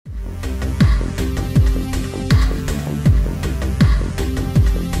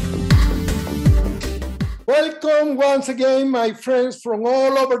Welcome once again, my friends from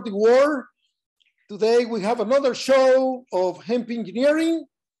all over the world. Today we have another show of hemp engineering,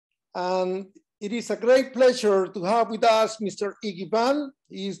 and it is a great pleasure to have with us Mr. Iggy.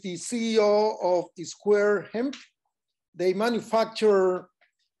 He is the CEO of Square Hemp. They manufacture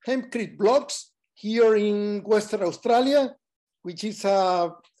hempcrete blocks here in Western Australia, which is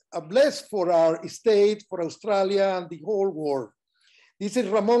a bless for our state, for Australia, and the whole world. This is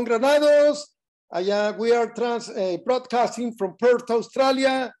Ramon Granados. We are broadcasting from Perth,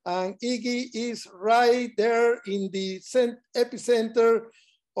 Australia, and Iggy is right there in the epicenter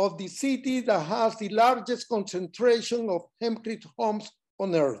of the city that has the largest concentration of hempcrete homes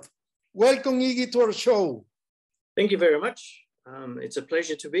on earth. Welcome, Iggy, to our show. Thank you very much. It's a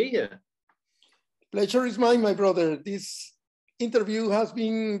pleasure to be here. Pleasure is mine, my brother. This interview has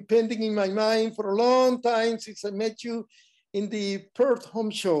been pending in my mind for a long time since I met you in the Perth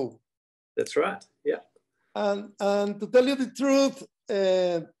Home Show. That's right, yeah. And to tell you the truth,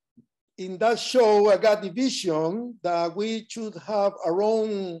 in that show, I got the vision that we should have our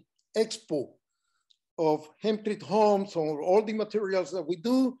own expo of hempcrete homes or all the materials that we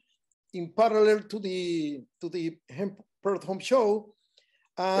do in parallel to the Hemp Perth Home Show.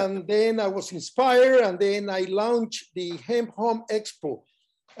 And then I was inspired, and then I launched the Hemp Home Expo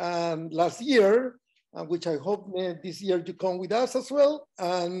last year, which I hope this year you come with us as well.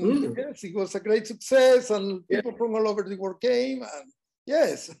 And yes, it was a great success, and people from all over the world came. And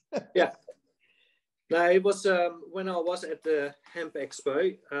yes. Yeah. No, it was when I was at the Hemp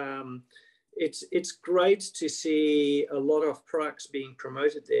Expo. It's great to see a lot of products being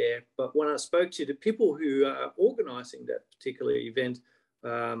promoted there. But when I spoke to the people who are organizing that particular event,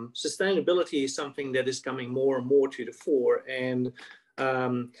 sustainability is something that is coming more and more to the fore. And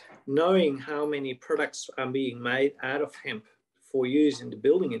knowing how many products are being made out of hemp for use in the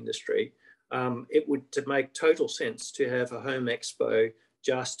building industry, it would make total sense to have a home expo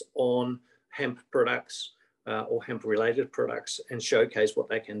just on hemp products or hemp-related products and showcase what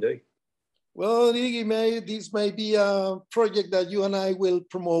they can do. Well, Iggy, this may be a project that you and I will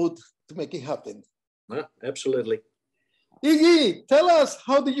promote to make it happen. Absolutely. Iggy, tell us,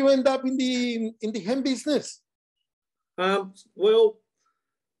 how did you end up in the hemp business? Well,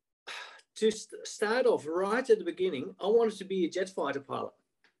 to start off right at the beginning, I wanted to be a jet fighter pilot.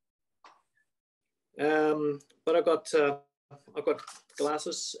 But I got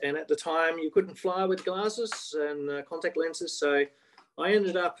glasses, and at the time you couldn't fly with glasses and contact lenses. So I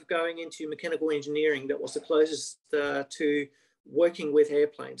ended up going into mechanical engineering. That was the closest to working with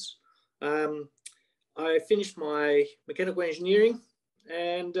airplanes. I finished my mechanical engineering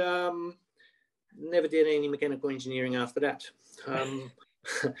and never did any mechanical engineering after that.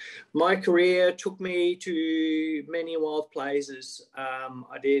 My career took me to many wild places.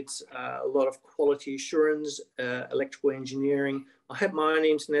 I did a lot of quality assurance, electrical engineering. I had my own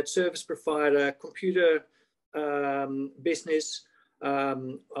internet service provider, computer business. I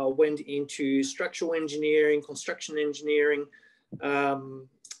went into structural engineering, construction engineering.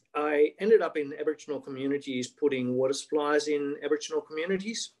 I ended up in Aboriginal communities, putting water supplies in Aboriginal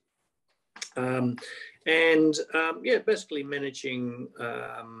communities. Basically managing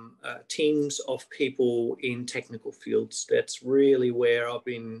teams of people in technical fields. That's really where I've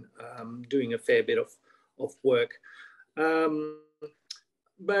been doing a fair bit of work.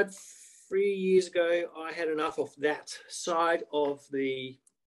 But 3 years ago, I had enough of that side of the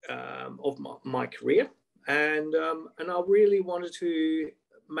of my career, and I really wanted to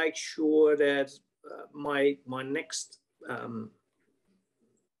make sure that my next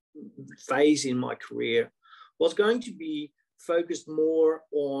phase in my career was going to be focused more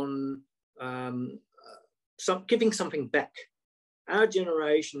on giving something back. Our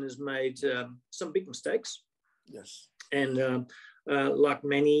generation has made some big mistakes. Yes. And like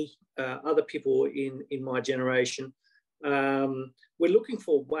many other people in my generation, we're looking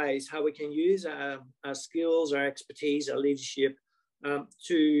for ways how we can use our skills, our expertise, our leadership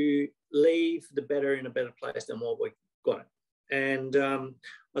to leave the better in a better place than what we got it. And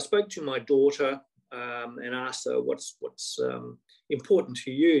I spoke to my daughter and asked her what's important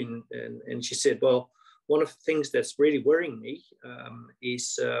to you, and she said, well, one of the things that's really worrying me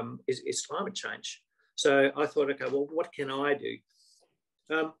is climate change. So I thought, okay, well, what can I do?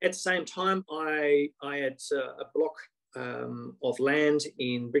 At the same time, I had a block of land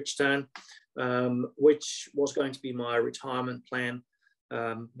in Bridgetown, which was going to be my retirement plan.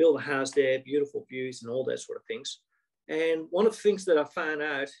 Build a house there, beautiful views and all that sort of things. And one of the things that I found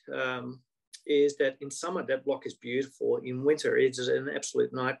out is that in summer, that block is beautiful. In winter, it's an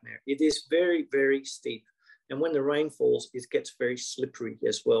absolute nightmare. It is very, very steep. And when the rain falls, it gets very slippery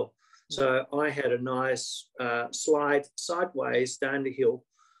as well. So I had a nice slide sideways down the hill.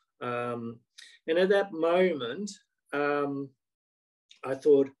 And at that moment, I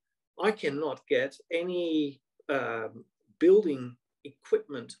thought, I cannot get any building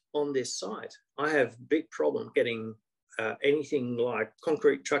equipment on this site. I have a big problem getting anything like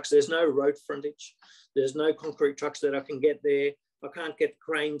concrete trucks. There's no road frontage. There's no concrete trucks that I can get there. I can't get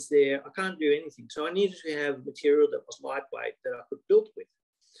cranes there. I can't do anything. So I needed to have material that was lightweight that I could build with.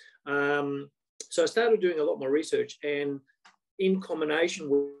 So I started doing a lot more research, and in combination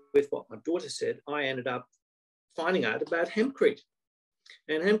with what my daughter said, I ended up finding out about hempcrete.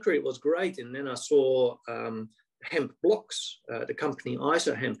 And hempcrete was great. And then I saw hemp blocks, the company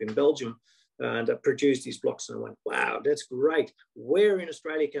Iso Hemp in Belgium, that produced these blocks. And I went, wow, that's great. Where in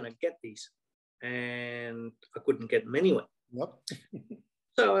Australia can I get these? And I couldn't get them anywhere. Yep.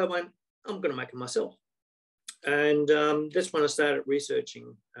 So I went, I'm going to make them myself. And that's when I started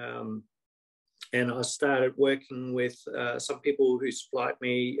researching. And I started working with some people who supplied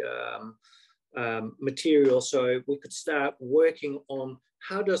me material, so we could start working on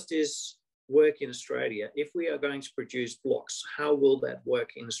how does this work in Australia? If we are going to produce blocks, how will that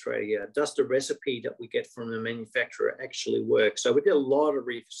work in Australia? Does the recipe that we get from the manufacturer actually work? So we did a lot of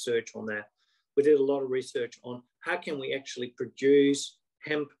research on that. We did a lot of research on how can we actually produce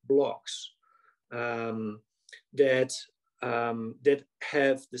hemp blocks that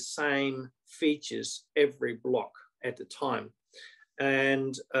have the same features every block at the time.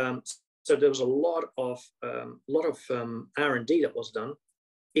 And so there was a lot of R&D that was done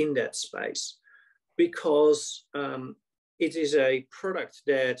in that space, because it is a product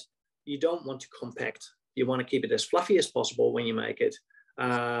that you don't want to compact. You want to keep it as fluffy as possible when you make it.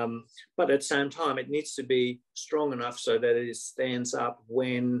 But at the same time, it needs to be strong enough so that it stands up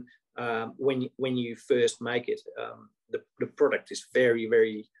when you first make it. The product is very,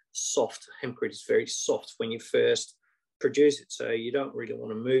 very soft. Hempcrete is very soft when you first produce it, so you don't really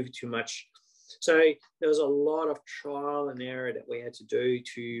want to move too much. So there was a lot of trial and error that we had to do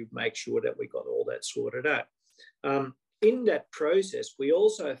to make sure that we got all that sorted out. In that process, we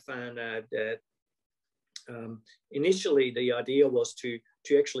also found out that initially the idea was to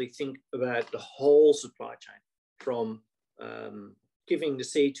actually think about the whole supply chain, from giving the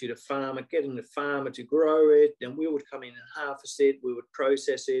seed to the farmer, getting the farmer to grow it, then we would come in and harvest it, we would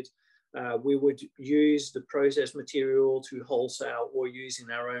process it, we would use the processed material to wholesale or use in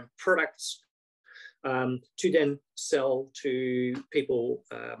our own products to then sell to people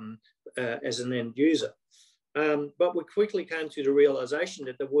as an end user. But we quickly came to the realization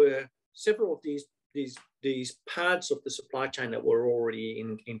that there were several of these parts of the supply chain that were already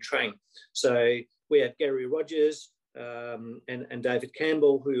in train. So we had Gary Rogers and David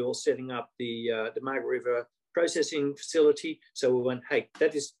Campbell, who are setting up the Margaret River processing facility. So we went, hey,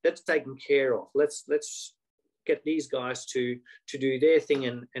 that's taken care of. Let's get these guys to do their thing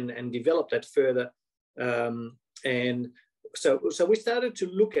and develop that further. And so we started to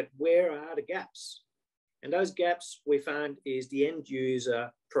look at where are the gaps. And those gaps we found is the end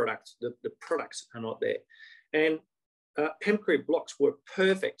user product. The products are not there. And hempcrete blocks were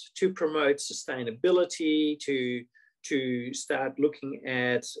perfect to promote sustainability, to start looking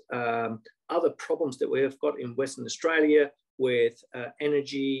at other problems that we have got in Western Australia with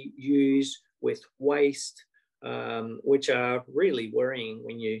energy use, with waste, which are really worrying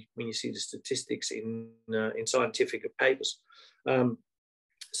when you see the statistics in scientific papers.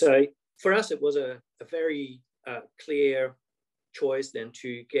 So for us, it was a very clear choice then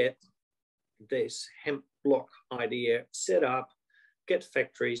to get this hemp block idea set up, get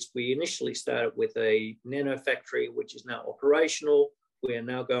factories. We initially started with a nano factory, which is now operational. We are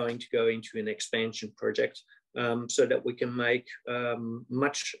now going to go into an expansion project so that we can make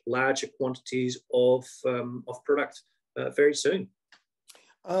much larger quantities of product very soon.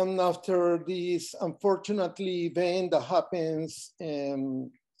 After this unfortunately event that happens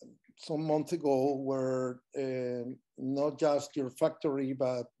some months ago, where not just your factory,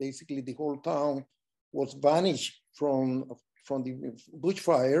 but basically the whole town was vanished from the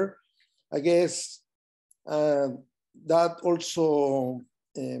bushfire, I guess that also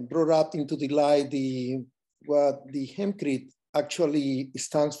brought up into the light what the hempcrete actually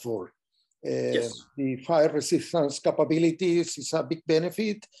stands for. Yes. The fire resistance capabilities is a big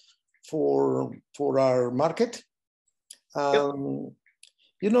benefit for our market. Yep.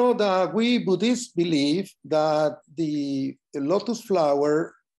 You know that we Buddhists believe that the lotus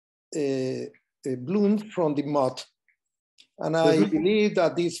flower bloomed from the mud. And I believe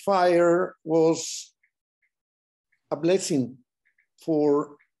that this fire was a blessing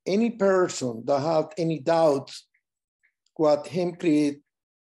for any person that had any doubt what hempcrete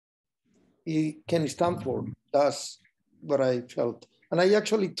it can stand for. That's what I felt. And I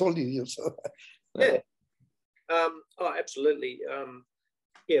actually told you so. Yeah. Oh, absolutely.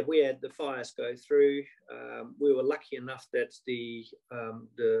 Yeah, we had the fires go through. We were lucky enough that the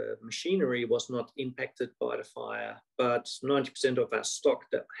machinery was not impacted by the fire, but 90% of our stock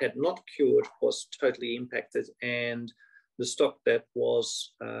that had not cured was totally impacted, and the stock that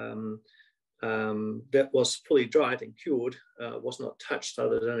was fully dried and cured was not touched,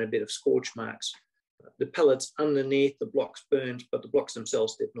 other than a bit of scorch marks. The pellets underneath the blocks burned, but the blocks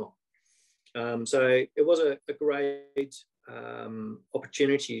themselves did not. So it was a great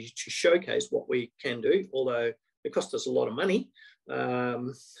opportunity to showcase what we can do, although it cost us a lot of money.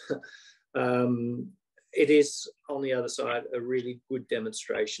 It is, on the other side, a really good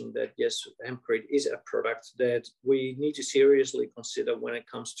demonstration that, yes, hempcrete is a product that we need to seriously consider when it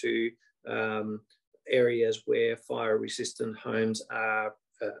comes to areas where fire-resistant homes are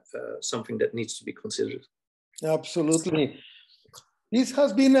something that needs to be considered. Absolutely. This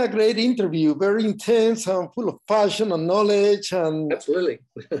has been a great interview, very intense and full of passion and knowledge. And absolutely.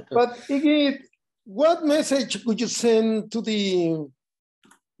 But Iggy, what message would you send to the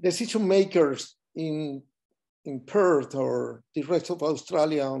decision makers in Perth or the rest of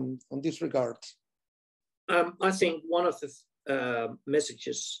Australia on this regard? I think one of the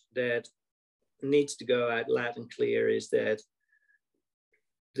messages that needs to go out loud and clear is that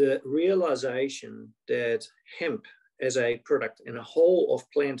the realization that hemp as a product and a whole of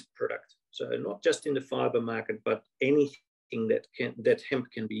plant product, so not just in the fiber market, but anything that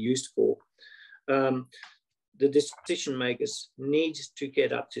hemp can be used for, the decision makers need to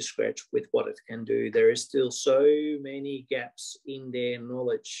get up to scratch with what it can do. There is still so many gaps in their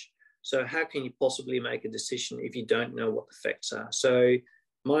knowledge. So how can you possibly make a decision if you don't know what the facts are? So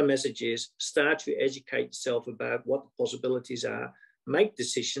my message is start to educate yourself about what the possibilities are, make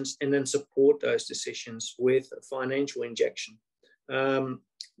decisions, and then support those decisions with a financial injection.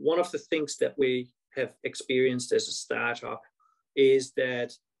 One of the things that we have experienced as a startup is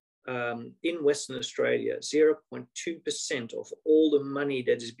that in Western Australia, 0.2% of all the money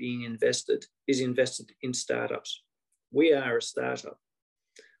that is being invested is invested in startups. We are a startup.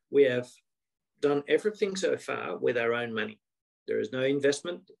 We have done everything so far with our own money. There is no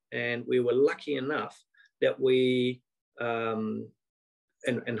investment, and we were lucky enough that we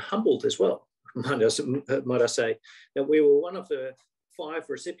and humbled as well, might I say, that we were one of the 5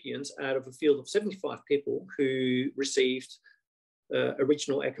 recipients out of a field of 75 people who received a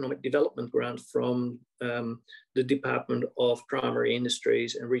regional economic development grant from the Department of Primary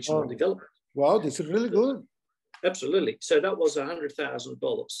Industries and Regional Development. Wow, this is really good. Absolutely. So that was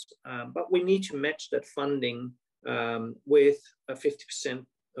 $100,000, but we need to match that funding with a 50%,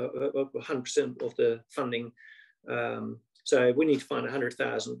 100% of the funding. So we need to find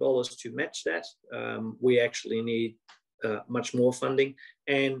 $100,000 to match that. We actually need much more funding.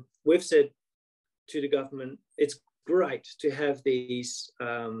 And we've said to the government, it's great to have these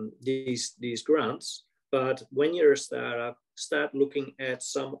grants, but when you're a startup, start looking at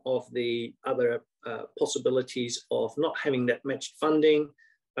some of the other possibilities of not having that matched funding,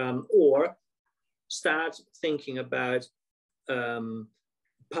 or start thinking about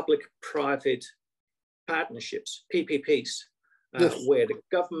public-private partnerships, PPPs, yes, where the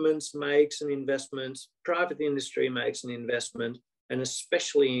government makes an investment, private industry makes an investment, and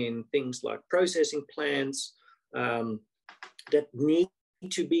especially in things like processing plants that need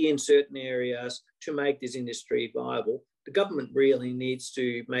to be in certain areas to make this industry viable. The government really needs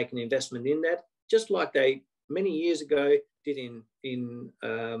to make an investment in that, just like they many years ago did in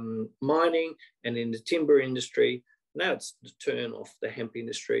mining and in the timber industry. Now it's the turn of the hemp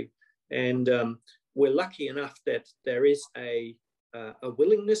industry. And we're lucky enough that there is a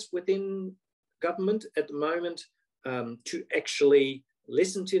willingness within government at the moment to actually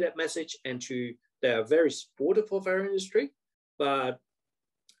listen to that message, and they are very supportive of our industry, but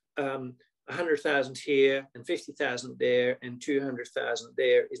 100,000 here and 50,000 there and 200,000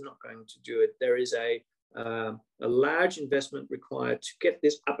 there is not going to do it. There is a large investment required to get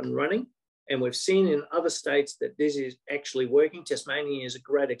this up and running. And we've seen in other states that this is actually working. Tasmania is a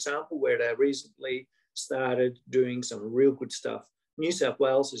great example where they recently started doing some real good stuff. New South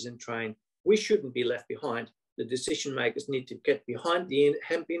Wales is in train. We shouldn't be left behind. The decision makers need to get behind the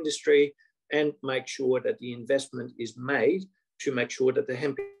hemp industry and make sure that the investment is made to make sure that the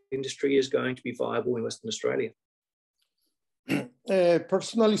hemp industry is going to be viable in Western Australia.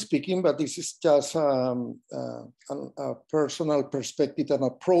 Personally speaking, but this is just a personal perspective and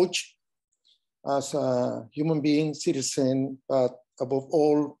approach as a human being, citizen, but above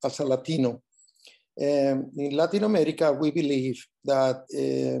all as a Latino. In Latin America, we believe that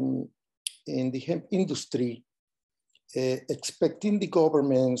in the hemp industry, expecting the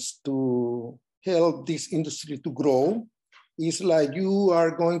governments to help this industry to grow. It's like you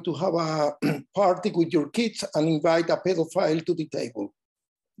are going to have a party with your kids and invite a pedophile to the table.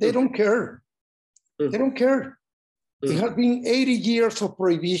 They don't care. They don't care. It has been 80 years of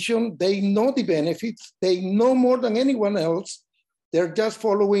prohibition. They know the benefits. They know more than anyone else. They're just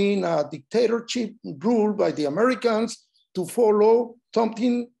following a dictatorship rule by the Americans to follow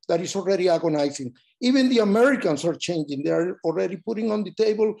something that is already agonizing. Even the Americans are changing. They're already putting on the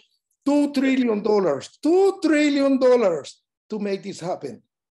table $2 trillion, $2 trillion to make this happen.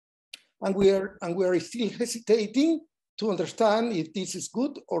 And we are still hesitating to understand if this is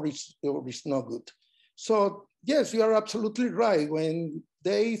good or it's not good. So yes, you are absolutely right. When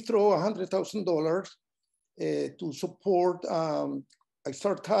they throw $100,000 to support a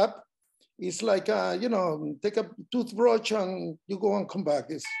startup, it's like, you know, take a toothbrush and you go and come back.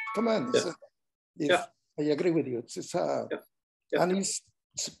 Come on. I agree with you. And it's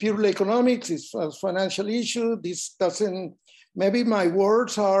purely economics, it's a financial issue. This doesn't, maybe my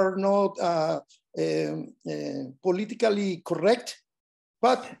words are not politically correct,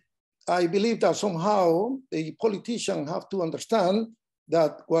 but I believe that somehow the politicians have to understand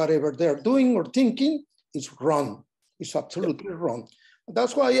that whatever they're doing or thinking is wrong. It's absolutely wrong.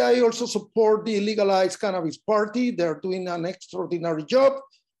 That's why I also support the legalized cannabis party. They're doing an extraordinary job.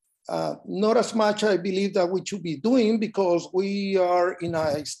 Not as much I believe that we should be doing, because we are in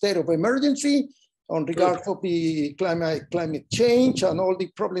a state of emergency on regards of the climate change and all the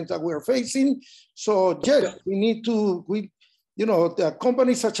problems that we're facing. So yes, we need to, you know, the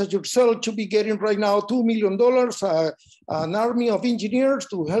companies such as yourself should be getting right now $2 million, an army of engineers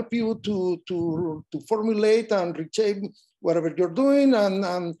to help you to formulate and reshape whatever you're doing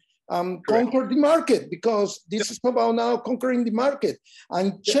and conquer the market, because this is about now conquering the market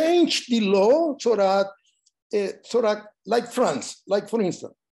and change the law so that like France, like for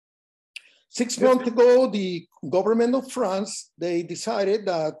instance, 6 months ago, the government of France, they decided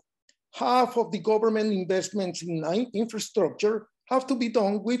that half of the government investments in infrastructure have to be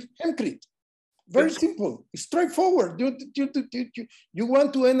done with hempcrete. Very simple, straightforward. You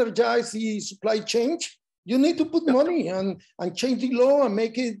want to energize the supply chain, you need to put money and change the law and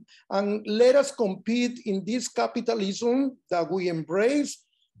make it, and let us compete in this capitalism that we embrace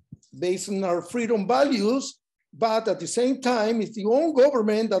based on our freedom values, but at the same time, it's the own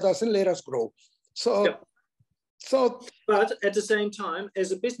government that doesn't let us grow. So, but at the same time,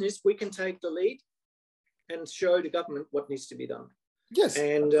 as a business, we can take the lead and show the government what needs to be done. Yes.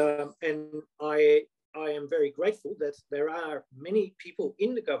 And I am very grateful that there are many people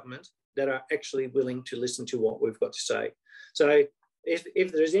in the government that are actually willing to listen to what we've got to say. So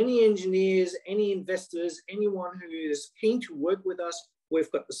if there's any engineers, any investors, anyone who is keen to work with us,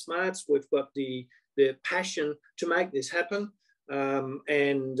 we've got the smarts, we've got the passion to make this happen.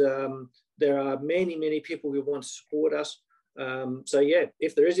 There are many, many people who want to support us. So yeah,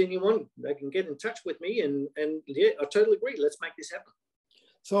 if there is anyone, they can get in touch with me, and yeah, I totally agree. Let's make this happen.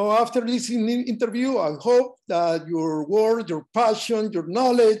 So after this interview, I hope that your word, your passion, your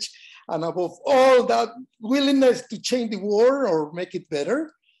knowledge, and above all, that willingness to change the world or make it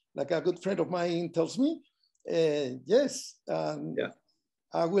better, like a good friend of mine tells me, yes,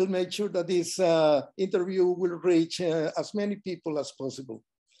 I will make sure that this interview will reach as many people as possible.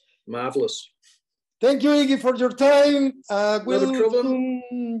 Marvelous. Thank you, Iggy, for your time. We'll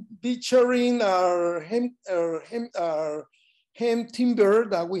soon be sharing our hemp timber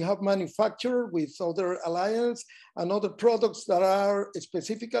that we have manufactured with other alliance and other products that are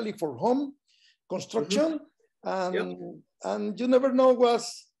specifically for home construction. And you never know what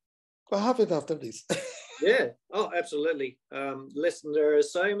happens after this. Yeah, oh, absolutely. Listen, there are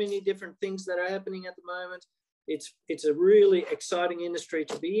so many different things that are happening at the moment. It's a really exciting industry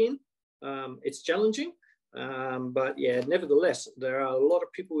to be in. It's challenging, but yeah, nevertheless, there are a lot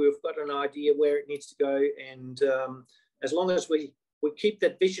of people who have got an idea where it needs to go. And as long as we keep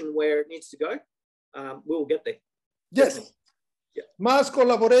that vision where it needs to go, we'll get there. Yes. Yeah. Mass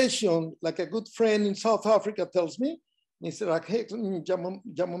collaboration, like a good friend in South Africa tells me, Mr.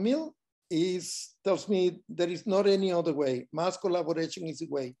 Jamamil, tells me there is not any other way. Mass collaboration is the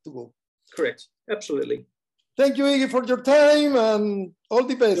way to go. Correct. Absolutely. Thank you, Iggy, for your time, and all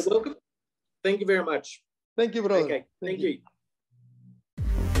the best. You're welcome. Thank you very much. Thank you, brother. Okay. Thank you.